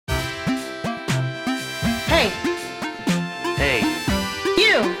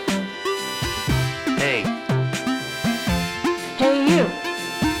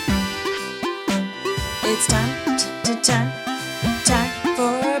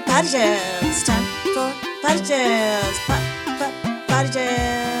Potty Jazz. Time for Potty Jazz. Potty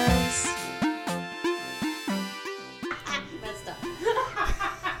Jazz. Messed up.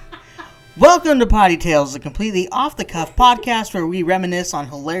 Welcome to Potty Tales, a completely off-the-cuff podcast where we reminisce on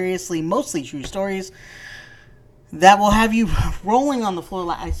hilariously, mostly true stories that will have you rolling on the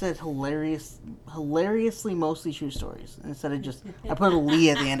floor. I said hilariously, mostly true stories. Instead of just, I put a Lee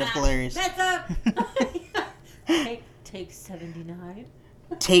at the end of hilarious. Mess up. Take 79.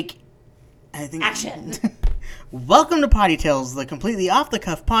 Action. Welcome to Potty Tales, the completely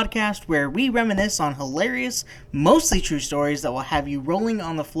off-the-cuff podcast where we reminisce on hilarious, mostly true stories that will have you rolling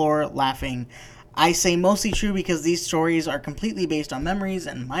on the floor laughing. I say mostly true because these stories are completely based on memories,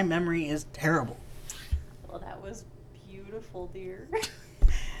 and my memory is terrible. Well, that was beautiful, dear.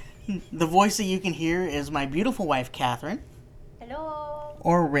 The voice that you can hear is my beautiful wife, Catherine. Hello.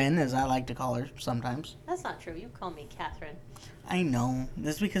 Or Rin, as I like to call her sometimes. That's not true. You call me Catherine. I know.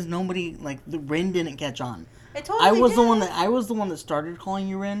 That's because nobody, the Rin didn't catch on. I totally I was did. the one that started calling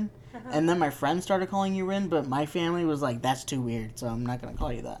you Rin, and then my friend started calling you Rin, but my family was like, that's too weird, so I'm not going to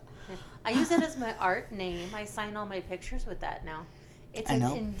call you that. I use it as my art name. I sign all my pictures with that now. It's an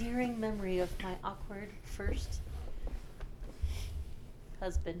endearing memory of my awkward first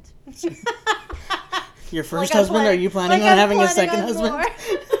husband. Your first husband? Are you planning on having a second husband?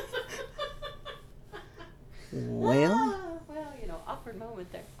 Well, awkward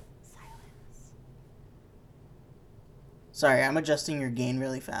moment there. Silence. Sorry, I'm adjusting your gain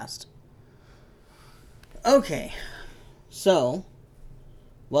really fast. Okay, so,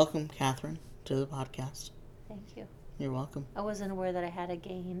 welcome, Catherine, to the podcast. Thank you. You're welcome. I wasn't aware that I had a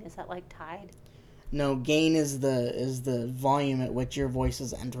gain. Is that like Tide? No, gain is the volume at which your voice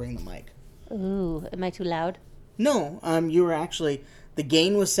is entering the mic. Ooh, am I too loud? No, you were actually, the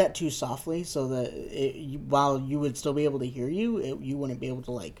gain was set too softly so that while you would still be able to hear you, you wouldn't be able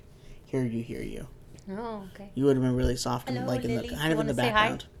to hear you. Oh, okay. You would have been really soft and Hello, in the Lily. kind of in the Say hi?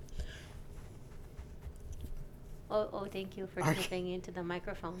 background. Oh, thank you for slipping into the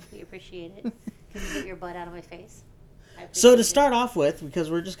microphone. We appreciate it. Can you get your butt out of my face? So to start off with, because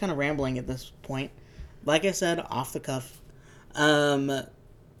we're just kind of rambling at this point, like I said, off the cuff.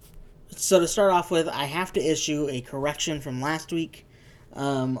 So to start off with, I have to issue a correction from last week.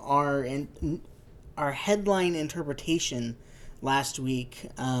 Our headline interpretation last week,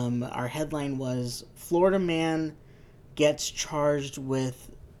 our headline was Florida man gets charged with,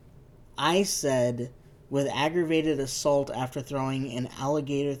 I said, with aggravated assault after throwing an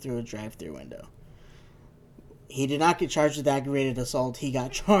alligator through a drive-thru window. He did not get charged with aggravated assault. He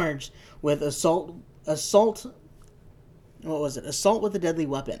got charged with assault, what was it? Assault with a deadly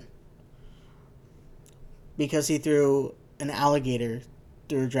weapon. Because he threw an alligator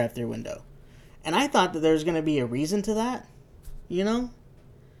through a drive-thru window. And I thought that there was going to be a reason to that,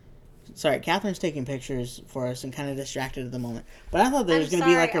 Sorry, Catherine's taking pictures for us and kind of distracted at the moment. But I thought there was going to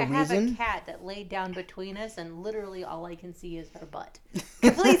be a reason. I have a cat that laid down between us, and literally all I can see is her butt.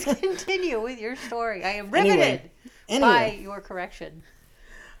 Please continue with your story. I am riveted by your correction.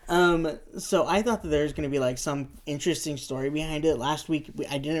 So I thought that there was going to be some interesting story behind it. Last week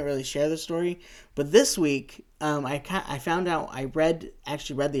I didn't really share the story, but this week I found out. I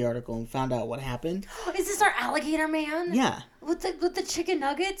actually read the article and found out what happened. Is this our alligator man? Yeah. With the chicken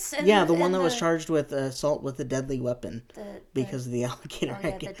nuggets? And the one that was charged with assault with a deadly weapon because of the alligator.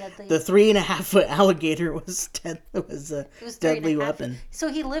 The 3.5-foot alligator was a deadly weapon. So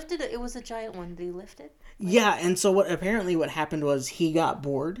he lifted it. It was a giant one. Did he lift it? Yeah, and so what happened was he got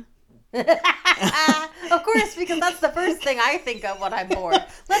bored. Of course, because that's the first thing I think of when I'm bored.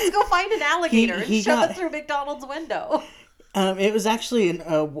 Let's go find an alligator and shove it through McDonald's window. It was actually an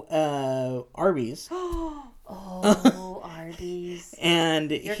Arby's. Oh, Arby's.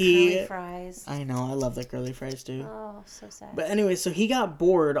 And your curly fries. I know, I love the curly fries too. Oh, so sad. But anyway, so he got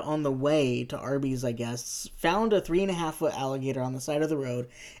bored on the way to Arby's, I guess, found a 3.5-foot alligator on the side of the road,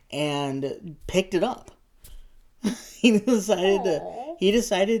 and picked it up. He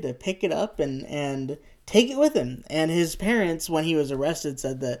decided to pick it up and take it with him. And his parents, when he was arrested,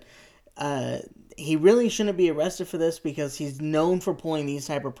 said that he really shouldn't be arrested for this because he's known for pulling these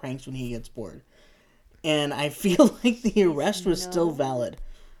type of pranks when he gets bored. And I feel like the arrest was still valid.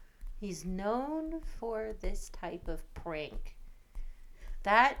 He's known for this type of prank.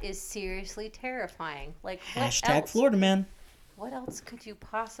 That is seriously terrifying. Hashtag Florida man. What else could you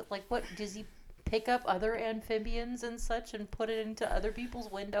possibly... what, does he pick up other amphibians and such and put it into other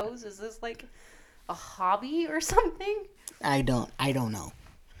people's windows? Is this a hobby or something? I don't know.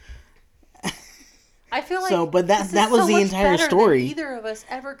 I feel like so, but that was the entire story. Neither of us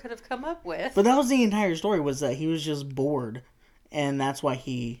ever could have come up with. But that was the entire story, was that he was just bored, and that's why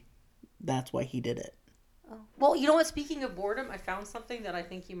he that's why he did it. Oh. Well, you know what? Speaking of boredom, I found something that I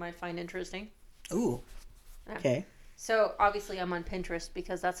think you might find interesting. Ooh. Yeah. Okay. So, obviously, I'm on Pinterest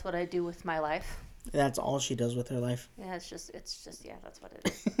because that's what I do with my life. That's all she does with her life. Yeah, it's just, yeah, that's what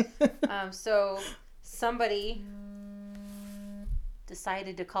it is. So, somebody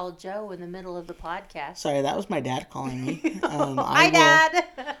decided to call Joe in the middle of the podcast. Sorry, that was my dad calling me. Hi, Dad!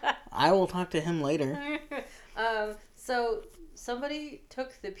 I will talk to him later. So, somebody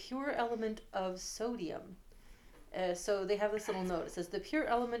took the pure element of sodium. So, they have this little note. It says, the pure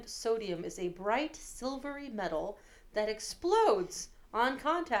element sodium is a bright silvery metal that explodes on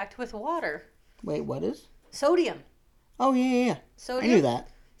contact with water. Wait, what is? Sodium. Oh, yeah. Sodium. I knew that.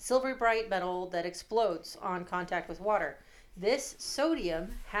 Silvery bright metal that explodes on contact with water. This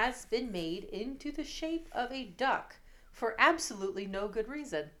sodium has been made into the shape of a duck for absolutely no good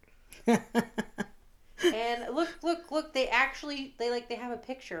reason. And look, they have a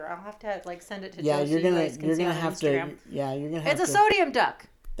picture. I'll have to send it to Yeah, Joe you're so you gonna guys can see on have Instagram. to. Yeah, you're gonna have It's to. a sodium duck.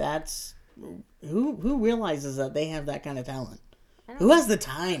 That's who realizes that they have that kind of talent. I don't Who know. has the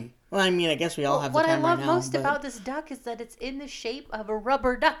time? Well, I mean, I guess we all have the What I time love right now. most but... about this duck is that it's in the shape of a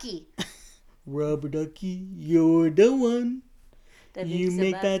rubber ducky. Rubber ducky, you're the one. You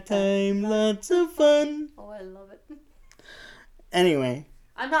make that time lots of fun. Oh, I love it. Anyway.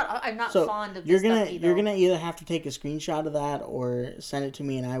 I'm not So fond of you're this gonna ducky, you're though. gonna either have to take a screenshot of that or send it to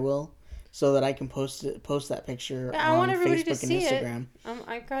me and I will, so that I can post that picture Yeah, I on want everybody Facebook to and see it. Instagram.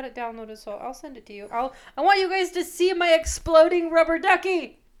 I've got it downloaded, so I'll send it to you. I want you guys to see my exploding rubber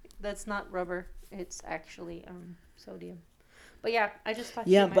ducky. That's not rubber. It's actually sodium. But yeah, I just thought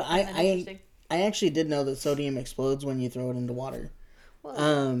Yeah, you might but find that interesting. I actually did know that sodium explodes when you throw it into water.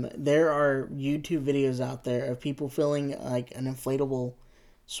 Well, There are YouTube videos out there of people filling like an inflatable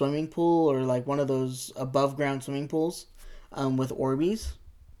swimming pool or like one of those above ground swimming pools with Orbeez.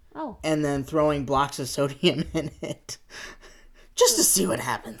 Oh. And then throwing blocks of sodium in it just to see what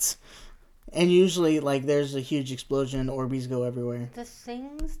happens. And usually, like, there's a huge explosion and Orbeez go everywhere. The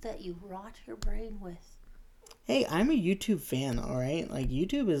things that you rot your brain with. Hey, I'm a YouTube fan, alright? Like,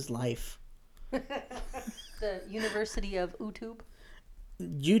 YouTube is life. The University of YouTube.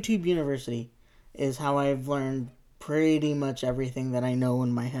 YouTube University is how I've learned pretty much everything that I know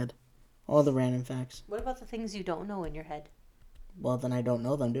in my head. All the random facts. What about the things you don't know in your head? Well, then I don't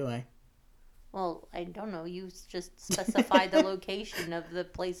know them, do I? Well, I don't know. You just specified the location of the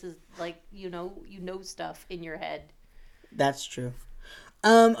places, like, you know stuff in your head. That's true.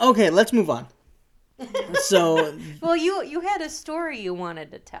 Okay, let's move on. So... Well, you had a story you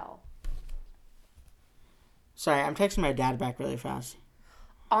wanted to tell. Sorry, I'm texting my dad back really fast.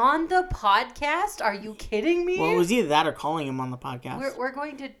 On the podcast? Are you kidding me? Well, it was either that or calling him on the podcast. We're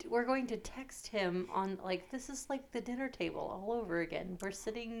going to text him on, like, this is like the dinner table all over again.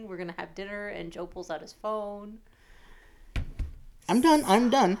 We're gonna have dinner and Joe pulls out his phone. I'm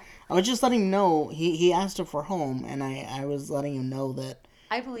done. I was just letting him know he asked if we're home, and I was letting him know that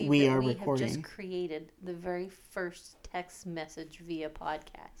I believe we that are we recording. have just created the very first text message via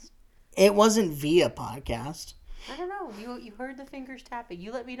podcast. It wasn't via podcast. I don't know. You heard the fingers tapping.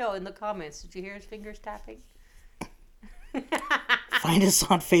 You let me know in the comments. Did you hear his fingers tapping? Find us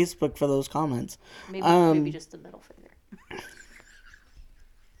on Facebook for those comments. Maybe just the middle finger.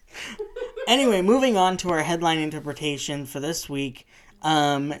 Anyway, moving on to our headline interpretation for this week.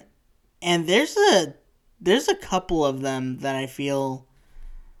 And there's a couple of them that I feel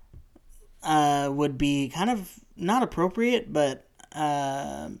would be kind of not appropriate, but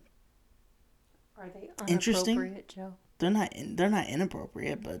Are they interesting? inappropriate, Joe? They're not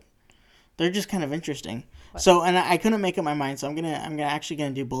inappropriate, but they're just kind of interesting. What? So, and I couldn't make up my mind, so I'm actually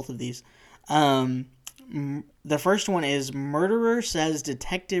gonna do both of these. The first one is murderer says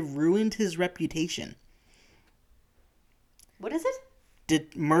detective ruined his reputation. What is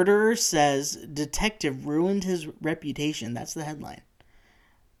it? Murderer says detective ruined his reputation. That's the headline.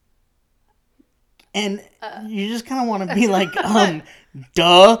 And you just kind of want to be like,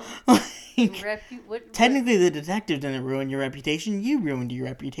 duh. Technically, the detective didn't ruin your reputation. You ruined your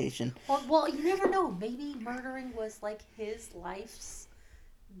reputation. Well, you never know. Maybe murdering was like his life's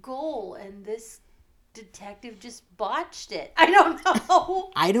goal, and this detective just botched it. I don't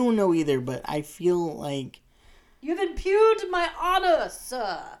know. I don't know either, but I feel like... You've impugned my honor,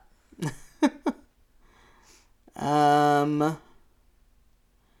 sir.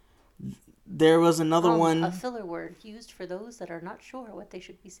 There was another one... A filler word used for those that are not sure what they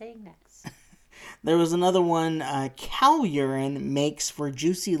should be saying next. There was another one, cow urine makes for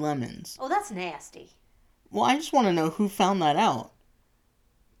juicy lemons. Oh, that's nasty. Well, I just want to know who found that out.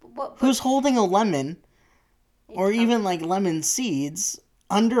 But who's holding a lemon, or even like lemon seeds,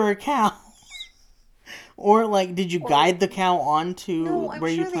 under a cow? Or, like, did you guide the cow onto No, I'm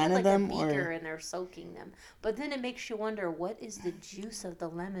where sure you they had planted like them? a beaker Or and they're soaking them. But then it makes you wonder, what is the juice of the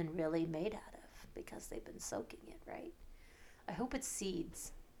lemon really made out of? Because they've been soaking it, right? I hope it's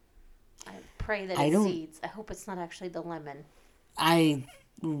seeds. I pray that I it's don't- seeds. I hope it's not actually the lemon. I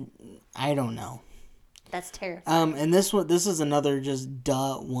don't know. That's terrifying. And this is another just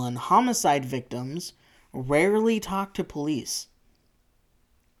one. Homicide victims rarely talk to police.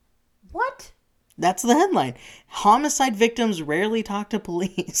 What? That's the headline. Homicide victims rarely talk to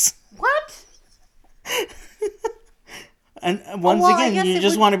police. What? And once well, I again, guess you it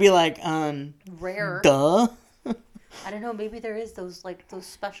just would- want to be like, Rare. duh. I don't know. Maybe there is those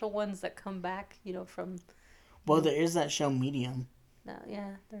special ones that come back, from. Well, there is that show Medium, No,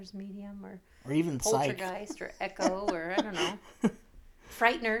 yeah, there's Medium or or even Psych. Poltergeist or Echo or I don't know.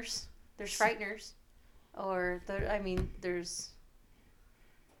 Frighteners. There's Frighteners. Or there's.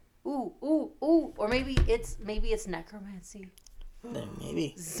 Ooh. Or maybe it's necromancy.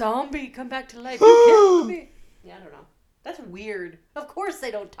 Maybe. Zombie, come back to life. You killed me. Yeah, I don't know. That's weird. Of course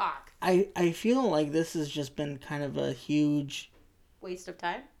they don't talk. I feel like this has just been kind of a huge Waste of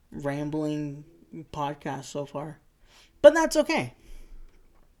time. rambling podcast so far. But that's okay.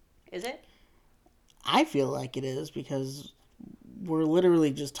 Is it? I feel like it is because we're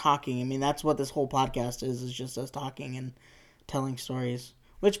literally just talking. I mean, that's what this whole podcast is just us talking and telling stories.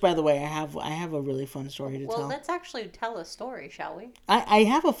 Which, by the way, I have a really fun story to tell. Well, let's actually tell a story, shall we? I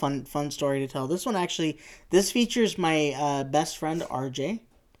have a fun story to tell. This features my best friend RJ,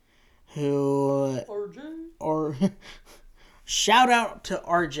 who shout out to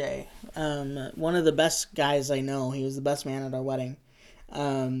RJ, one of the best guys I know. He was the best man at our wedding.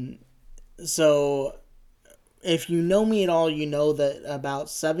 So if you know me at all, you know that about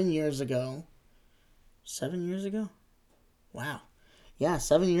 7 years ago. 7 years ago? Wow. Yeah,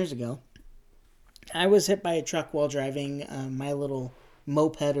 7 years ago, I was hit by a truck while driving my little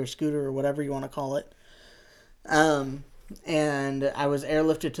moped or scooter or whatever you want to call it. And I was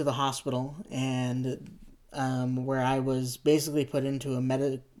airlifted to the hospital, and where I was basically put into a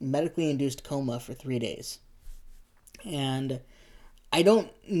medically induced coma for 3 days. And I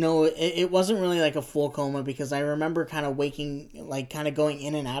don't know, it wasn't really like a full coma because I remember kind of waking, like kind of going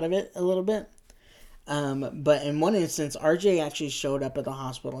in and out of it a little bit. But in one instance, RJ actually showed up at the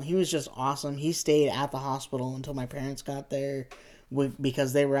hospital. He was just awesome. He stayed at the hospital until my parents got there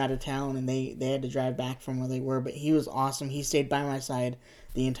because they were out of town and they had to drive back from where they were. But he was awesome. He stayed by my side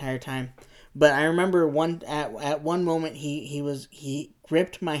the entire time. But I remember at one moment he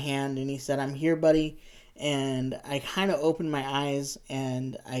gripped my hand and he said, "I'm here, buddy." And I kind of opened my eyes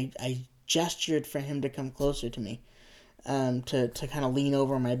and I gestured for him to come closer to me, to kind of lean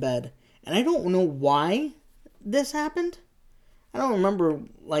over my bed. And I don't know why this happened. I don't remember,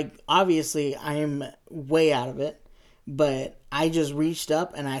 like, obviously I am way out of it, but I just reached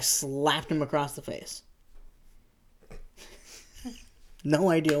up and I slapped him across the face. No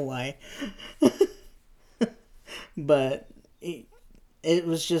idea why. But it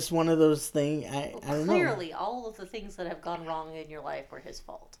was just one of those things, I don't know. Clearly, all of the things that have gone wrong in your life were his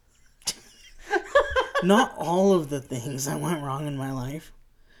fault. Not all of the things that went wrong in my life.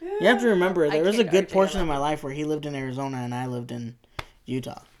 You have to remember, there was a good portion of my life where he lived in Arizona and I lived in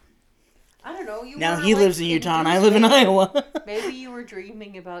Utah. I don't know. Now he lives in Utah and I live in Iowa. Maybe you were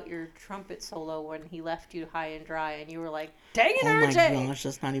dreaming about your trumpet solo when he left you high and dry and you were like, dang it, Oh my RJ! gosh,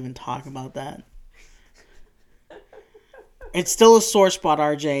 let's not even talk about that. It's still a sore spot,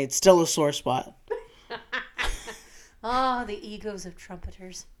 RJ. It's still a sore spot. Oh, the egos of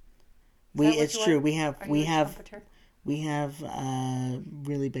trumpeters. It's true. We have Trumpeter?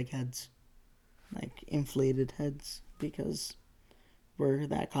 really big heads, like inflated heads, because we're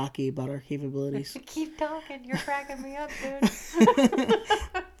that cocky about our capabilities. Keep talking. You're cracking me up, dude.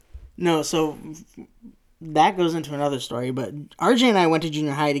 No, so that goes into another story. But RJ and I went to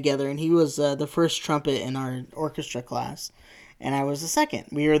junior high together, and he was the first trumpet in our orchestra class, and I was the second.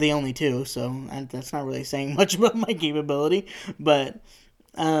 We were the only two, so that's not really saying much about my capability. But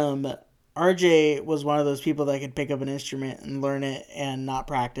RJ was one of those people that could pick up an instrument and learn it and not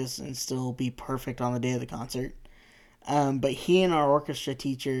practice and still be perfect on the day of the concert. But he and our orchestra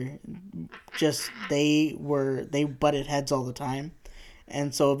teacher they butted heads all the time.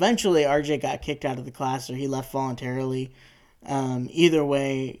 And so eventually RJ got kicked out of the class or he left voluntarily. Either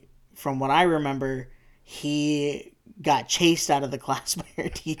way, from what I remember, he got chased out of the class by our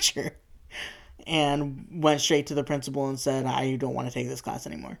teacher and went straight to the principal and said, "I don't want to take this class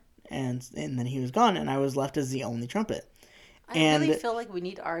anymore." And then he was gone, and I was left as the only trumpet. I really feel like we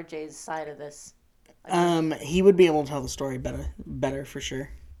need RJ's side of this. He would be able to tell the story better for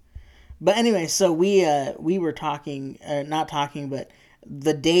sure. But anyway, so we were talking, not talking, but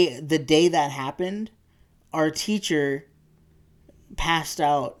the day that happened, our teacher passed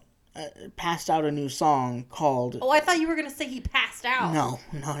out a new song called. Oh, I thought you were gonna say he passed out. No.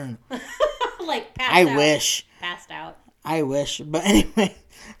 Like passed I out. wish. Passed out. I wish, but anyway,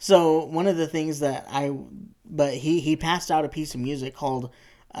 so one of the things but he passed out a piece of music called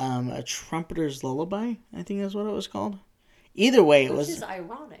A Trumpeter's Lullaby, I think that's what it was called. Either way, Which is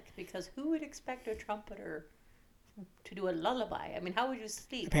ironic, because who would expect a trumpeter to do a lullaby? I mean, how would you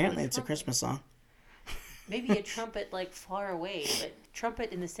sleep? Apparently it's a Christmas song. Maybe a trumpet like far away, but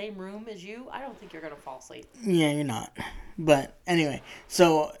trumpet in the same room as you, I don't think you're going to fall asleep. Yeah, you're not. But anyway,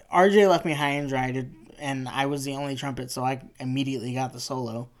 so RJ left me high and dry, and I was the only trumpet, so I immediately got the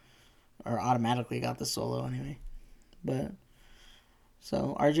solo. Or automatically got the solo anyway. But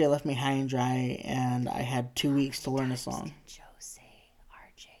so RJ left me high and dry, and I had 2 weeks to learn a song. Did Joe say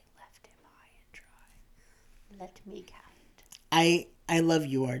RJ left him high and dry? Let me count. I love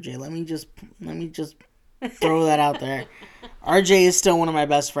you, RJ. Let me just throw that out there. RJ is still one of my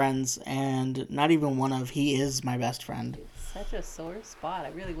best friends, and not even he is my best friend. Such a sore spot. I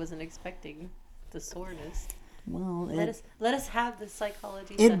really wasn't expecting the soreness. Well, let us have the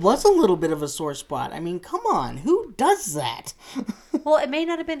psychology. It was a little bit of a sore spot. I mean, come on, who does that? Well, it may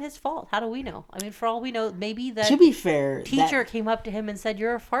not have been his fault. How do we know? I mean, for all we know, maybe that to be fair, teacher came up to him and said,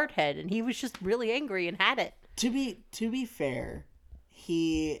 "You're a fart head," and he was just really angry and had it. To be fair,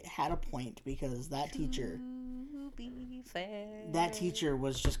 he had a point, because that teacher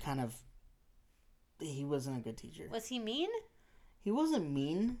was just kind of, he wasn't a good teacher. Was he mean? He wasn't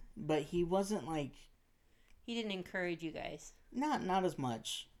mean, but he wasn't like. He didn't encourage you guys. Not as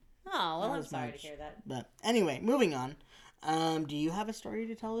much. Oh, well, I'm sorry to hear that. But anyway, moving on. Do you have a story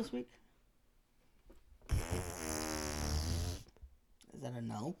to tell this week? Is that a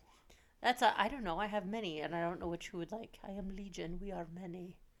no? I don't know. I have many, and I don't know which you would like. I am legion. We are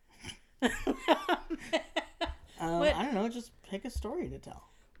many. I don't know. Just pick a story to tell.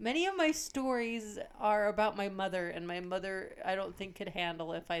 Many of my stories are about my mother, and my mother, I don't think, could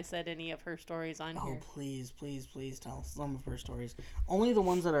handle if I said any of her stories on here. Oh, please tell some of her stories. Only the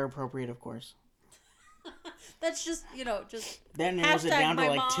ones that are appropriate, of course. That's just, just... That narrows it down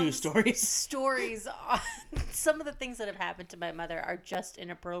to like 2 stories. Stories. Some of the things that have happened to my mother are just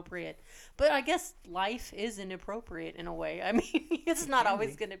inappropriate. But I guess life is inappropriate in a way. I mean, it's not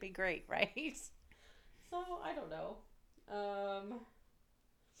always going to be great, right? So, I don't know.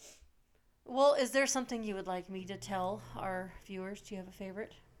 Well, is there something you would like me to tell our viewers? Do you have a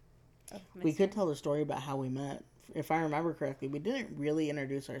favorite? We could tell the story about how we met. If I remember correctly, we didn't really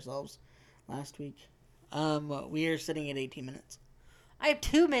introduce ourselves last week. We are sitting at 18 minutes. I have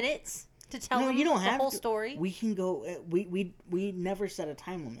 2 minutes to tell them you don't the have whole story. We can go. We never set a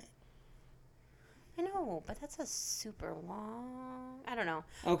time limit. I know, but that's a super long. I don't know.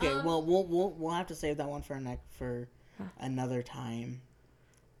 Okay, well, we'll have to save that one for another time.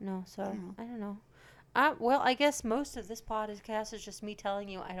 No, so I don't know. Well, I guess most of this podcast is just me telling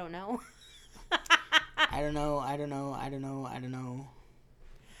you I don't know. I don't know.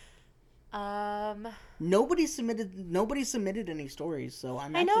 Nobody submitted any stories, so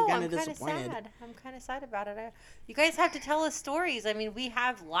I'm actually kind of disappointed. I'm kind of sad about it. You guys have to tell us stories. I mean, we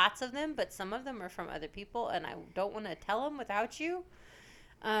have lots of them, but some of them are from other people, and I don't want to tell them without you.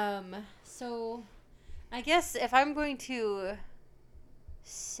 So I guess if I'm going to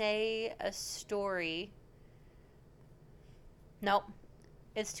say a story, nope,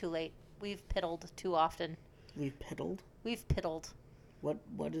 it's too late. We've piddled too often. We've piddled? We've piddled. What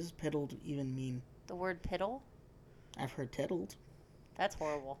does piddled even mean? The word piddle? I've heard tiddled. That's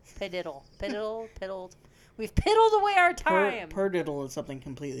horrible. Piddle. Piddled. We've piddled away our time. Perdiddle is something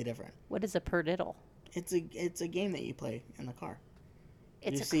completely different. What is a perdiddle? It's a game that you play in the car.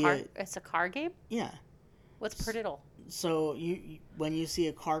 It's a car game? Yeah. What's perdiddle? So you when you see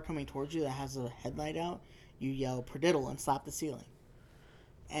a car coming towards you that has a headlight out, you yell perdiddle and slap the ceiling.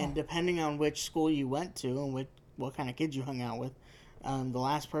 And depending on which school you went to and what kind of kids you hung out with, the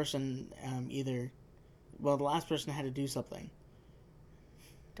last person had to do something.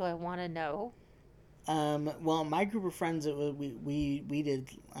 Do I want to know? Well, my group of friends, we did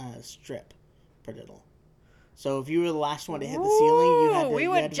strip perdiddle. So if you were the last one to hit the ceiling, you had to... We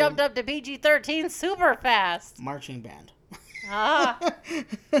would have jumped up to PG-13 super fast. Marching band.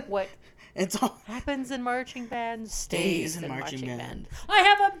 What it's all happens in marching band stays in marching band.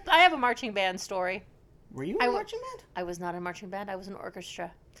 I have a marching band story. Were you in a marching band? I was not in marching band. I was in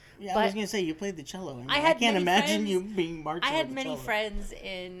orchestra. Yeah, I was going to say, you played the cello. I can't imagine you being marching. I had many friends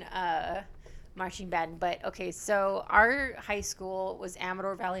in marching band. But okay, so our high school was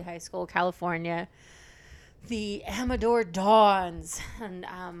Amador Valley High School, California. The Amador Dawns. And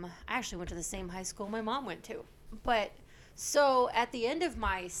I actually went to the same high school my mom went to. But so at the end of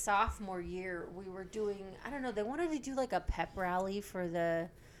my sophomore year, we were doing, I don't know, they wanted to do like a pep rally for the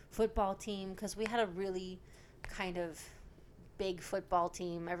football team because we had a really kind of big football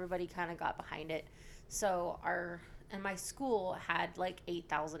team. Everybody kind of got behind it. So my school had like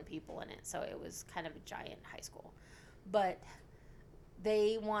 8,000 people in it. So it was kind of a giant high school. But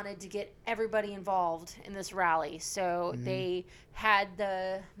they wanted to get everybody involved in this rally. So they had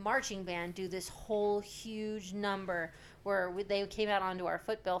the marching band do this whole huge number where they came out onto our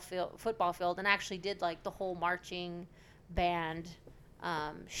football field and actually did like the whole marching band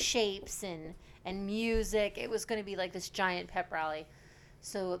shapes and music. It was going to be like this giant pep rally.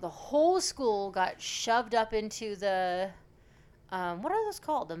 So the whole school got shoved up into the, what are those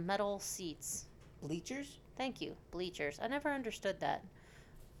called? The metal seats. Bleachers? Thank you. Bleachers. I never understood that.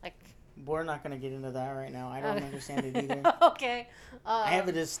 Like, we're not going to get into that right now. I don't understand it either. Okay. I have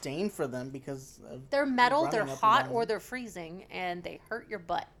a disdain for them because of they're metal, running they're up and hot, down or they're freezing, and they hurt your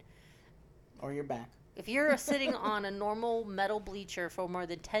butt. or your back. If you're sitting on a normal metal bleacher for more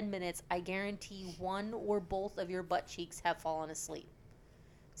than 10 minutes, I guarantee one or both of your butt cheeks have fallen asleep.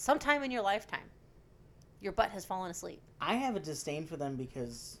 Sometime in your lifetime, your butt has fallen asleep. I have a disdain for them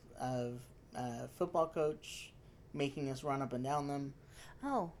because of football coach making us run up and down them.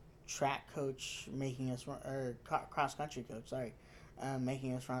 Oh. Track coach making us run, or cross country coach, sorry,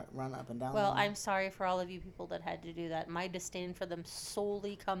 making us run up and down. Well, them. I'm sorry for all of you people that had to do that. My disdain for them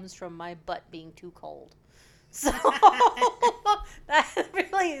solely comes from my butt being too cold. So that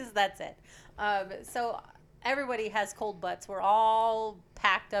really is, that's it. So everybody has cold butts. We're all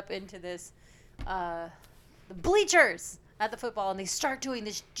packed up into this the bleachers at the football, and they start doing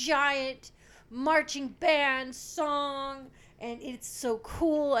this giant marching band song. And it's so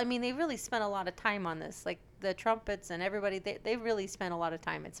cool. I mean, they really spent a lot of time on this. Like, the trumpets and everybody, they really spent a lot of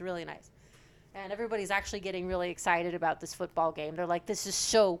time. It's really nice. And everybody's actually getting really excited about this football game. They're like, this is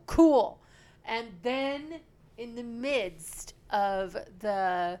so cool. And then in the midst of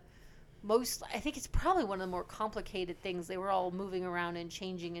the most, I think it's probably one of the more complicated things, they were all moving around and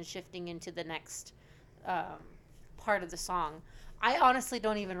changing and shifting into the next part of the song. I honestly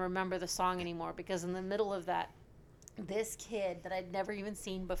don't even remember the song anymore because in the middle of that, this kid that I'd never even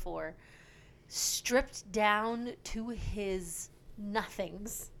seen before stripped down to his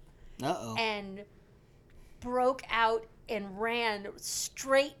nothings and broke out and ran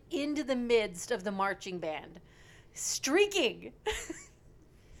straight into the midst of the marching band, streaking.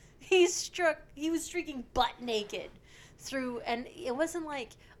 He was streaking butt naked through, and it wasn't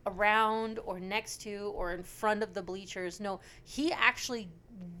like around or next to or in front of the bleachers. No, he actually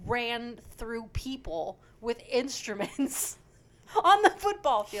ran through people with instruments on the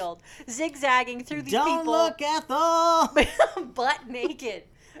football field, zigzagging through these people. Don't look, Ethel! Butt naked.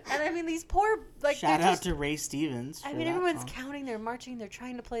 And I mean, these poor, like, shout out to Ray Stevens. I mean, everyone's counting, they're marching, they're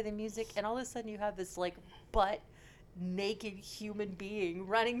trying to play the music, and all of a sudden you have this, like, butt naked human being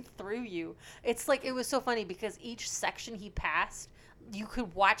running through you. It's like, it was so funny because each section he passed, you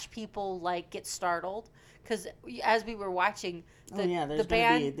could watch people, like, get startled. Because as we were watching,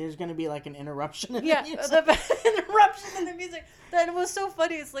 there's gonna be like an interruption. In the interruption in the music. That was so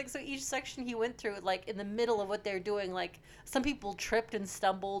funny. It's like, so each section he went through, like in the middle of what they're doing, like some people tripped and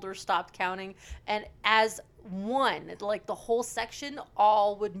stumbled or stopped counting, and as one, like the whole section,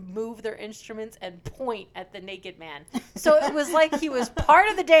 all would move their instruments and point at the naked man. So it was like he was part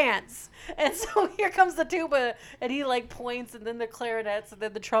of the dance. And so here comes the tuba, and he like points, and then the clarinets, and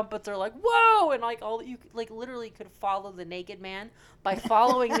then the trumpets are like, whoa, and like all you like literally could follow the naked man by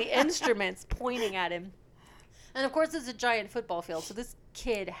following the instruments pointing at him. And of course, it's a giant football field, so this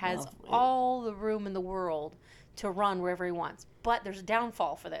kid has all the room in the world to run wherever he wants. But there's a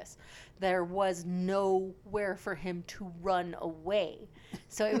downfall for this. There was nowhere for him to run away.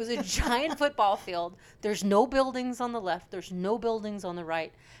 So it was a giant football field. There's no buildings on the left. There's no buildings on the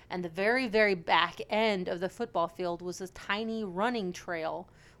right. And the very, very back end of the football field was this tiny running trail,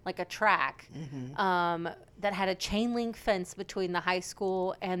 like a track, that had a chain link fence between the high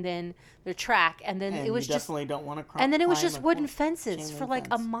school and then the track. And then it was definitely don't want to and then it was just wooden fences for like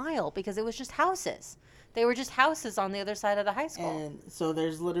a mile because it was just houses. They were just houses on the other side of the high school. And so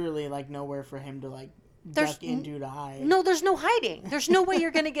there's literally like nowhere for him to like duck into to hide. No, there's no hiding. There's no way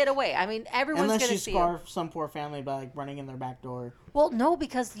you're going to get away. I mean, everyone's going to see you. Unless you scarf some poor family by like running in their back door. Well, no,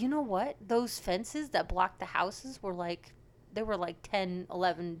 because you know what? Those fences that blocked the houses were like, they were like 10,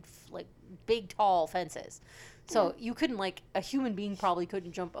 11, like big, tall fences. So you couldn't, like, a human being probably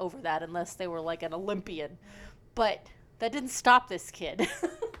couldn't jump over that unless they were like an Olympian. But that didn't stop this kid.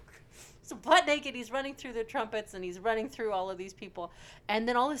 So butt naked, he's running through the trumpets and he's running through all of these people. And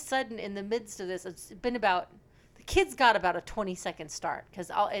then all of a sudden, in the midst of this, it's been about, the kid's got about a 20-second start because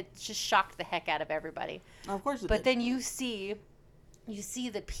it just shocked the heck out of everybody. Of course it But did. then you see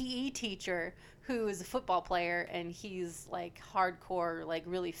the PE teacher who is a football player, and he's like hardcore, like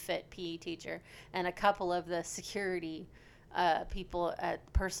really fit PE teacher, and a couple of the security people,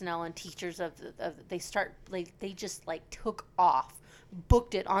 personnel and teachers they just like took off,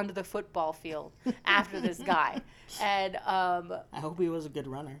 booked it onto the football field after this guy. And I hope he was a good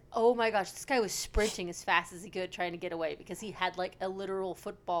runner. oh my gosh, this guy was sprinting as fast as he could trying to get away because he had like a literal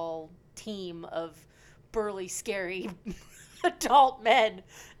football team of burly, scary adult men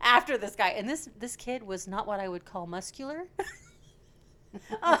after this guy. And this kid was not what I would call muscular.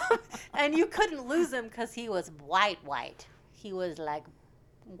 And you couldn't lose him because he was white. He was like,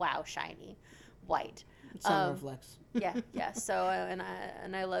 wow, shiny white. Sun reflex. Yeah. So,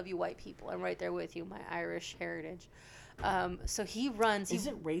 and I love you, white people. I'm right there with you, my Irish heritage. So he runs. Is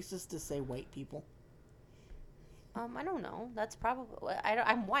it racist to say white people? I don't know. That's probably.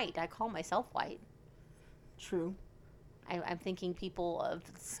 I'm white. I call myself white. True. I'm thinking people of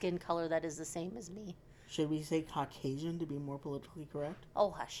skin color that is the same as me. Should we say Caucasian to be more politically correct? Oh,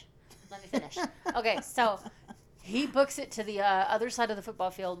 hush. Let me finish. Okay, so he books it to the other side of the football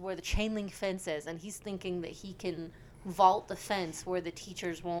field where the chain link fence is, and he's thinking that he can vault the fence where the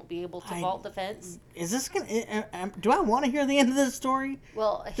teachers won't be able to vault the fence. Is this gonna? Do I want to hear the end of this story?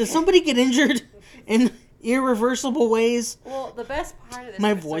 Well, Does somebody get injured in irreversible ways? well, the best part of this.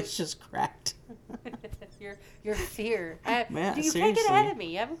 My episode- voice just cracked. your fear. Yeah, You can't get seriously. ahead of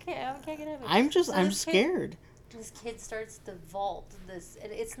me. You can't get ahead of me. I'm So I'm this kid- scared. This kid starts to vault this,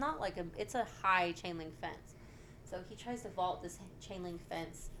 and it's not like it's a high chain link fence. So he tries to vault this chain link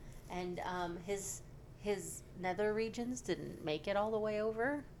fence, and his nether regions didn't make it all the way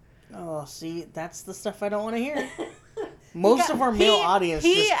over. Oh, see, that's the stuff I don't want to hear. Most of our male audience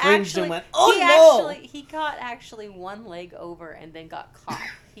just cringed and went, "Oh no!" He got actually one leg over and then got caught.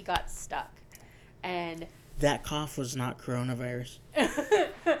 He got stuck, and That cough was not coronavirus.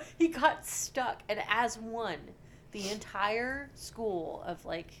 he got stuck. And as one, the entire school of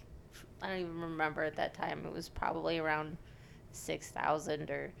like, I don't even remember at that time. It was probably around 6,000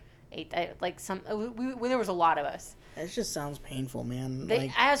 or 8,000. Like there was a lot of us. That just sounds painful, man.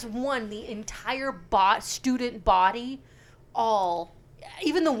 As one, the entire student body,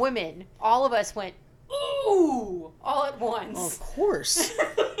 even the women, all of us went, ooh, all at once. Of course.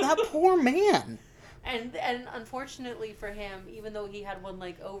 That poor man. And unfortunately for him, even though he had one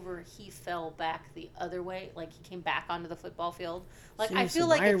leg over, he fell back the other way. Like, he came back onto the football field. Like, I Seriously, feel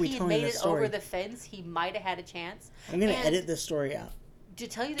like why are if we he had telling made this it story? over the fence, he might have had a chance. I'm going to And edit this story out. to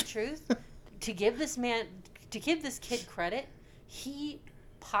tell you the truth, to give this kid credit, he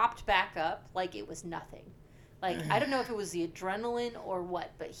popped back up like it was nothing. Like, I don't know if it was the adrenaline or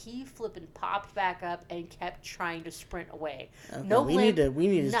what, but he flipping popped back up and kept trying to sprint away. Okay, No we limp, need to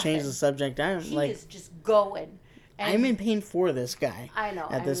nothing. change the subject. He is just going. And I'm in pain for this guy. I know.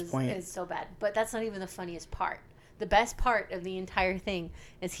 At this point. It's so bad. But that's not even the funniest part. The best part of the entire thing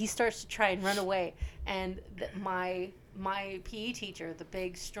is he starts to try and run away. And my PE teacher, the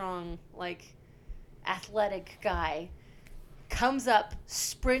big, strong, like, athletic guy, comes up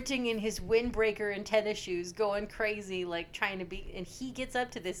sprinting in his windbreaker and tennis shoes, going crazy, like trying to be. And he gets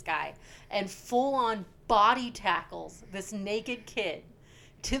up to this guy and full on body tackles this naked kid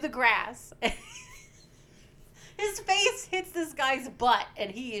to the grass. His face hits this guy's butt,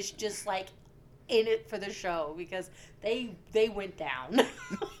 and he is just like in it for the show because they went down.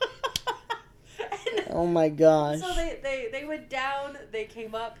 Oh my gosh. So they went down, they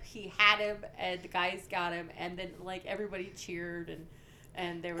came up, he had him, and the guys got him, and then like everybody cheered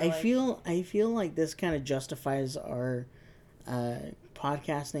and they were I feel like this kind of justifies our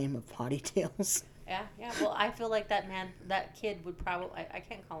podcast name of Potty Tales. Yeah. Well, I feel like that kid would probably, I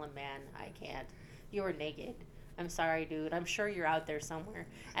can't call him man. I can't. You were naked. I'm sorry, dude. I'm sure you're out there somewhere.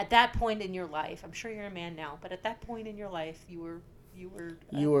 At that point in your life, I'm sure you're a man now, but at that point in your life, you were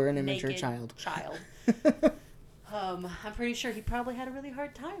an immature naked child. I'm pretty sure he probably had a really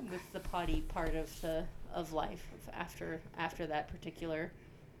hard time with the potty part of life after that particular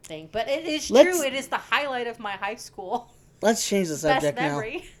thing. But it is true. It is the highlight of my high school. Let's change the subject Best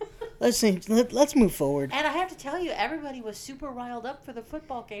memory. now. Let's move forward. And I have to tell you, everybody was super riled up for the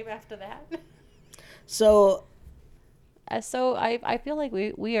football game after that. So I feel like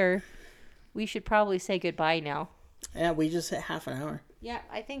we should probably say goodbye now. yeah, we just hit half an hour. Yeah,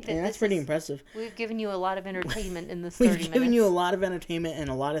 I think that And that's pretty impressive. We've given you a lot of entertainment in this 30 minutes. We've given you a lot of entertainment and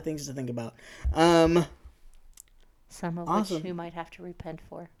a lot of things to think about. Some of awesome. which you might have to repent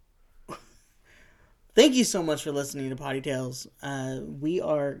for. Thank you so much for listening to Potty Tales. We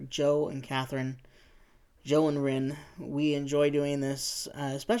are Joe and Catherine. Joe and Rin. We enjoy doing this,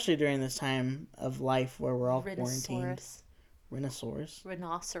 especially during this time of life where we're all quarantined. Rhinoceros.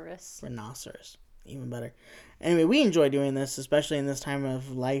 Even better. Anyway, we enjoy doing this, especially in this time of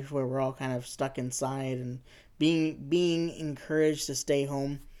life where we're all kind of stuck inside and being encouraged to stay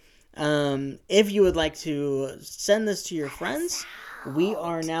home. If you would like to send this to your friends, we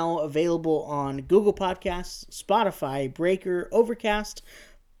are now available on Google Podcasts, Spotify, Breaker, Overcast,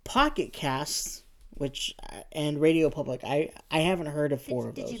 Pocket Casts, and Radio Public. I haven't heard of four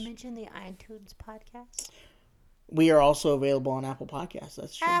of those. Did you mention the iTunes podcast? We are also available on Apple Podcasts.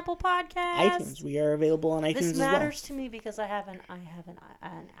 That's true. Apple Podcasts. iTunes. We are available on iTunes as well. This matters to me because I have an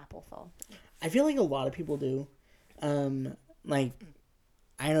Apple phone. I feel like a lot of people do. I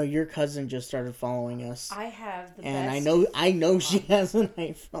know your cousin just started following us. I have the and best. I know she has an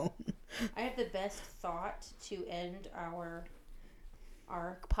iPhone. I have the best thought to end our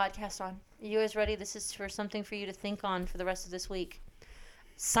podcast on. Are you guys ready? This is for something for you to think on for the rest of this week.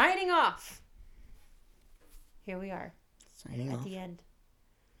 Signing off. Here we are. Signing off. At the end.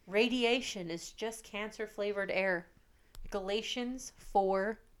 Radiation is just cancer-flavored air. Galatians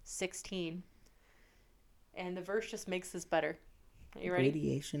 4:16. And the verse just makes this better. Are you ready?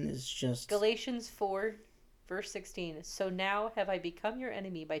 Radiation is just... Galatians 4, verse 16. So now have I become your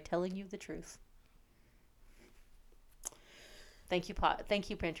enemy by telling you the truth. Thank you,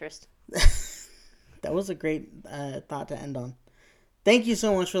 Pinterest. That was a great thought to end on. Thank you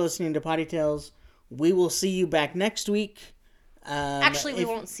so much for listening to Potty Tales. We will see you back next week. Actually, we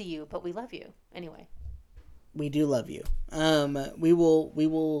won't see you, but we love you anyway. We do love you. We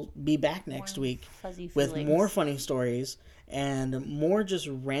will be back next week with more funny stories and more just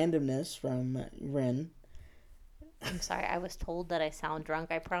randomness from Rin. I'm sorry, I was told that I sound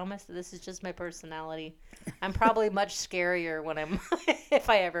drunk. I promise that this is just my personality. I'm probably much scarier when if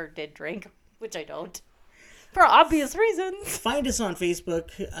I ever did drink, which I don't. For obvious reasons. Find us on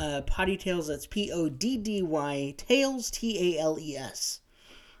Facebook, Potty Tales, that's Poddy, Tales, Tales.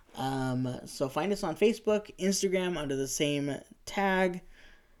 So find us on Facebook, Instagram under the same tag.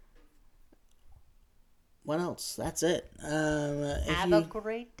 What else? That's it. Have a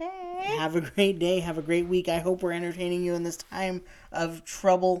great day. Have a great day. Have a great week. I hope we're entertaining you in this time of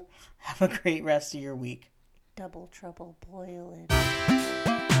trouble. Have a great rest of your week. Double trouble boiling.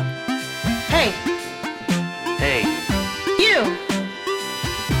 Hey! Hey. You!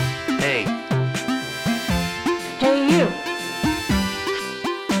 Hey. Hey, you!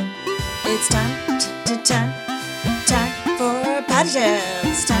 It's time for Potty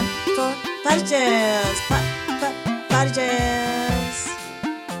Tales. Time for Potty Tales.